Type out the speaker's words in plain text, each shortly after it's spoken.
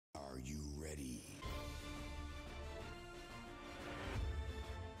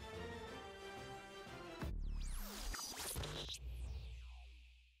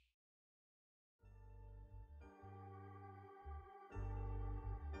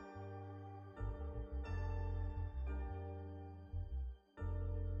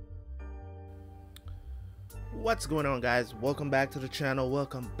What's going on, guys? Welcome back to the channel.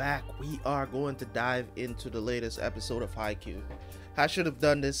 Welcome back. We are going to dive into the latest episode of Haikyuu. I should have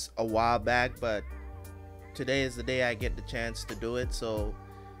done this a while back, but today is the day I get the chance to do it, so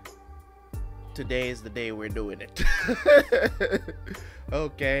today is the day we're doing it.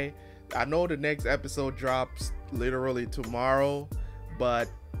 Okay, I know the next episode drops literally tomorrow, but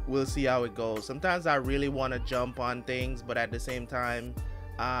we'll see how it goes. Sometimes I really want to jump on things, but at the same time,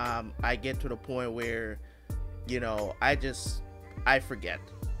 I get to the point where, you know, I forget.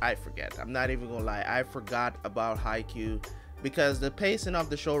 I'm not even gonna lie, I forgot about Haikyuu because the pacing of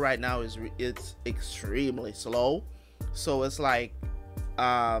the show right now it's extremely slow. So it's like,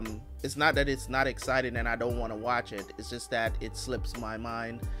 it's not that it's not exciting and I don't want to watch it, it's just that it slips my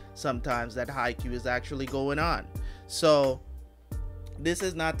mind sometimes that Haikyuu is actually going on. So this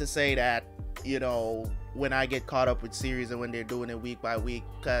is not to say that, you know, when I get caught up with series and when they're doing it week by week,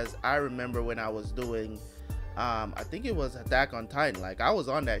 because I remember when I was doing I think it was Attack on Titan, like I was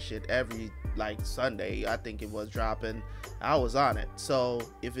on that shit every like Sunday. I think it was dropping, I was on it. So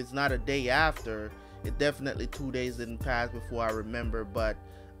if it's not a day after, it definitely 2 days didn't pass before I remember. But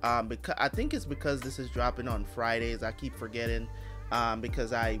because I think it's because this is dropping on Fridays, I keep forgetting,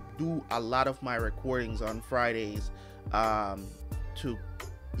 because I do a lot of my recordings on Fridays to,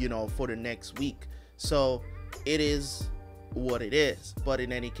 you know, for the next week. So it is what it is. But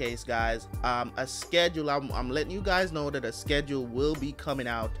in any case, guys, a schedule, I'm letting you guys know that a schedule will be coming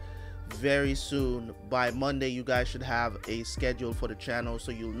out very soon. By Monday, you guys should have a schedule for the channel,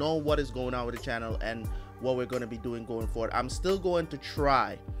 so you'll know what is going on with the channel and what we're going to be doing going forward. I'm still going to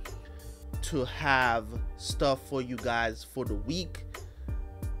try to have stuff for you guys for the week,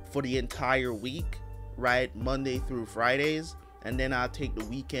 for the entire week, right? Monday through Fridays. And then I'll take the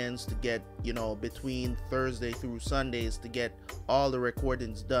weekends to get, you know, between Thursday through Sundays to get all the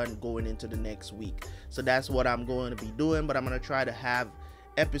recordings done going into the next week. So that's what I'm going to be doing. But I'm going to try to have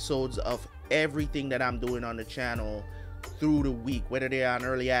episodes of everything that I'm doing on the channel through the week, whether they're on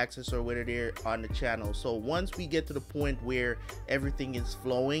early access or whether they're on the channel. So once we get to the point where everything is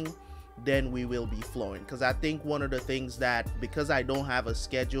flowing, then we will be flowing. Because I think one of the things that, because I don't have a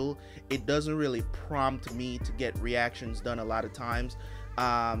schedule, it doesn't really prompt me to get reactions done a lot of times,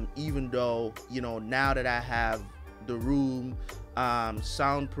 even though, you know, now that I have the room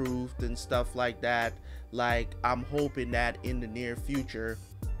soundproofed and stuff like that, like I'm hoping that in the near future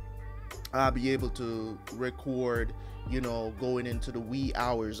I'll be able to record, you know, going into the wee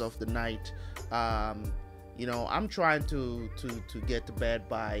hours of the night. You know, I'm trying to get to bed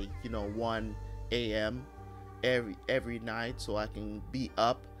by, you know, 1 a.m. every night, so I can be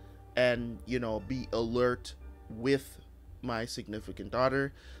up and, you know, be alert with my significant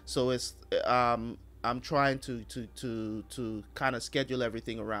daughter. So it's I'm trying to kind of schedule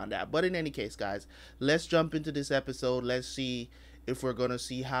everything around that. But in any case, guys, let's jump into this episode. Let's see if we're gonna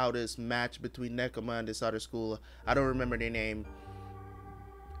see how this match between Nekoma and this other school, I don't remember their name,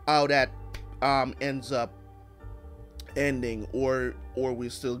 how that ends up ending, or we're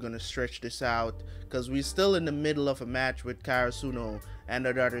still gonna stretch this out, because we're still in the middle of a match with Karasuno and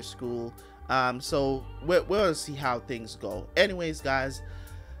the other school. So we'll see how things go. Anyways, guys,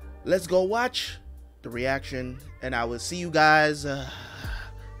 let's go watch the reaction, and I will see you guys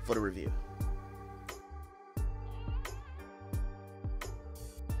for the review.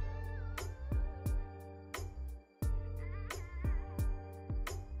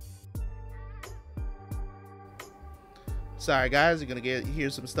 Sorry guys, you're gonna hear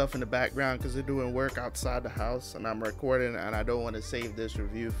some stuff in the background because they're doing work outside the house and I'm recording, and I don't want to save this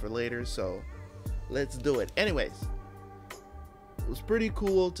review for later, so let's do it. Anyways, it was pretty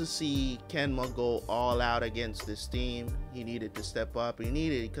cool to see Kenma go all out against this team. He needed to step up. He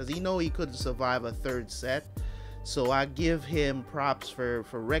needed it because he know he couldn't survive a third set. So I give him props for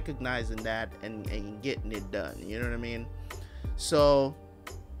recognizing that and getting it done. You know what I mean? So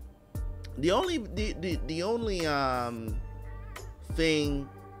the only thing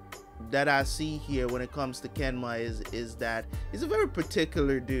that I see here when it comes to Kenma is that he's a very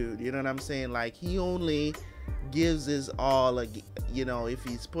particular dude. You know what I'm saying? Like, he only gives his all, you know, if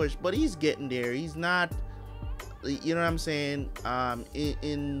he's pushed, but he's getting there. He's not, you know what I'm saying?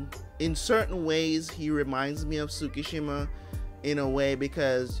 In certain ways, he reminds me of Tsukishima in a way,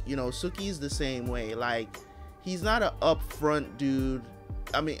 because, you know, Suki's the same way. Like, he's not an upfront dude.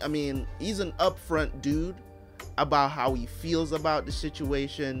 I mean, he's an upfront dude about how he feels about the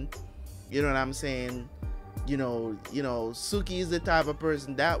situation. You know what I'm saying? You know, Suki is the type of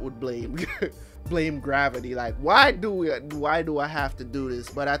person that would blame gravity. Like, why do I have to do this?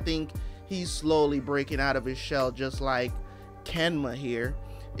 But I think he's slowly breaking out of his shell, just like Kenma here.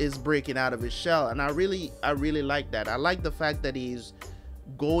 is breaking out of his shell, and I really like that. I like the fact that he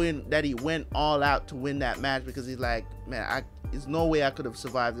went all out to win that match, because he's like, man, there's no way I could have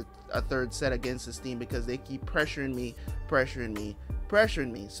survived a third set against this team, because they keep pressuring me.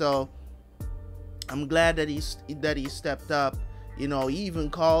 So I'm glad that he stepped up. You know, he even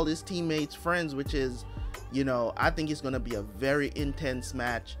called his teammates friends, which is, you know, I think it's going to be a very intense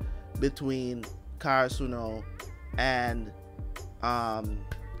match between Karasuno and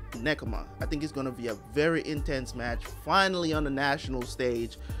Nekoma. I think it's going to be a very intense match. Finally on the national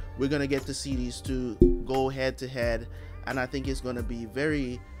stage, we're going to get to see these two go head to head, and I think it's going to be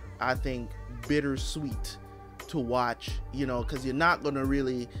very, I think, bittersweet to watch, you know, because you're not going to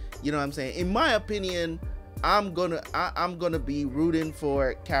really, you know what I'm saying? In my opinion, I'm gonna be rooting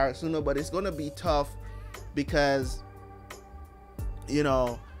for Karasuno, but it's gonna be tough because, you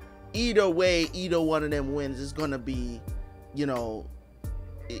know, either way, either one of them wins is gonna be, you know,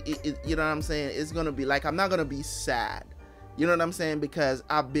 you know what I'm saying? It's gonna be like, I'm not gonna be sad, you know what I'm saying? Because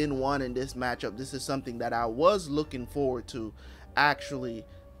I've been wanting this matchup. This is something that I was looking forward to, actually,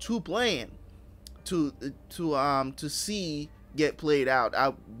 to playing, to see get played out.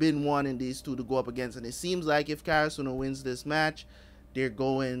 I've been wanting these two to go up against, and it seems like if Karasuno wins this match, they're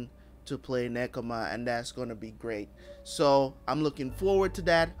going to play Nekoma, and that's going to be great. So I'm looking forward to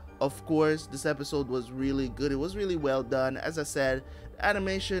that. Of course, this episode was really good. It was really well done. As I said, the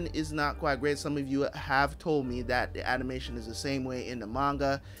animation is not quite great. Some of you have told me that the animation is the same way in the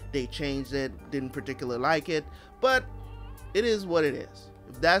manga. They changed it, didn't particularly like it, but it is what it is.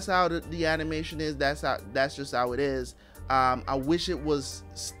 If that's how the animation is, that's just how it is. I wish it was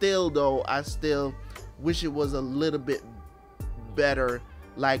still, though, I still wish it was a little bit better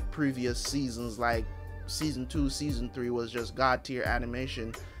like previous seasons. Like season 2, season 3 was just god tier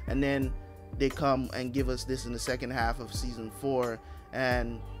animation, and then they come and give us this in the second half of season 4,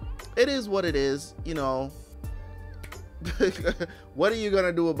 and it is what it is, you know. What are you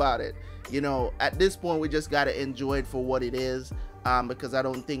gonna do about it? You know, at this point we just gotta enjoy it for what it is, because I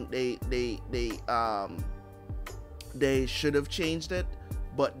don't think they should have changed it,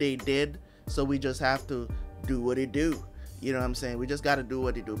 but they did. So we just have to do what it do. You know what I'm saying? We just got to do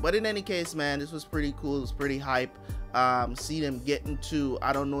what it do. But in any case, man, this was pretty cool. It was pretty hype. See them getting to,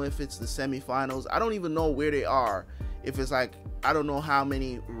 I don't know if it's the semifinals. I don't even know where they are. If it's like, I don't know how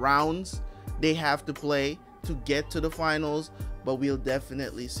many rounds they have to play to get to the finals, but we'll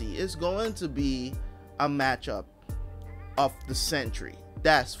definitely see. It's going to be a matchup of the century.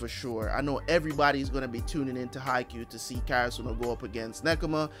 That's for sure. I know everybody's going to be tuning into Haikyuu to see Karasuno go up against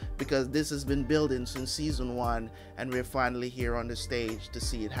Nekoma, because this has been building since season 1, and we're finally here on the stage to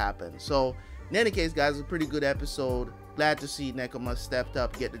see it happen. So in any case, guys, a pretty good episode. Glad to see Nekoma stepped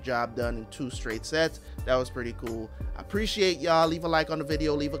up, get the job done in 2 straight sets. That was pretty cool. I appreciate y'all. Leave a like on the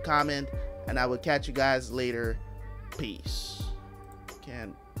video, leave a comment, and I will catch you guys later. Peace.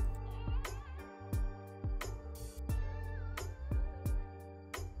 Can't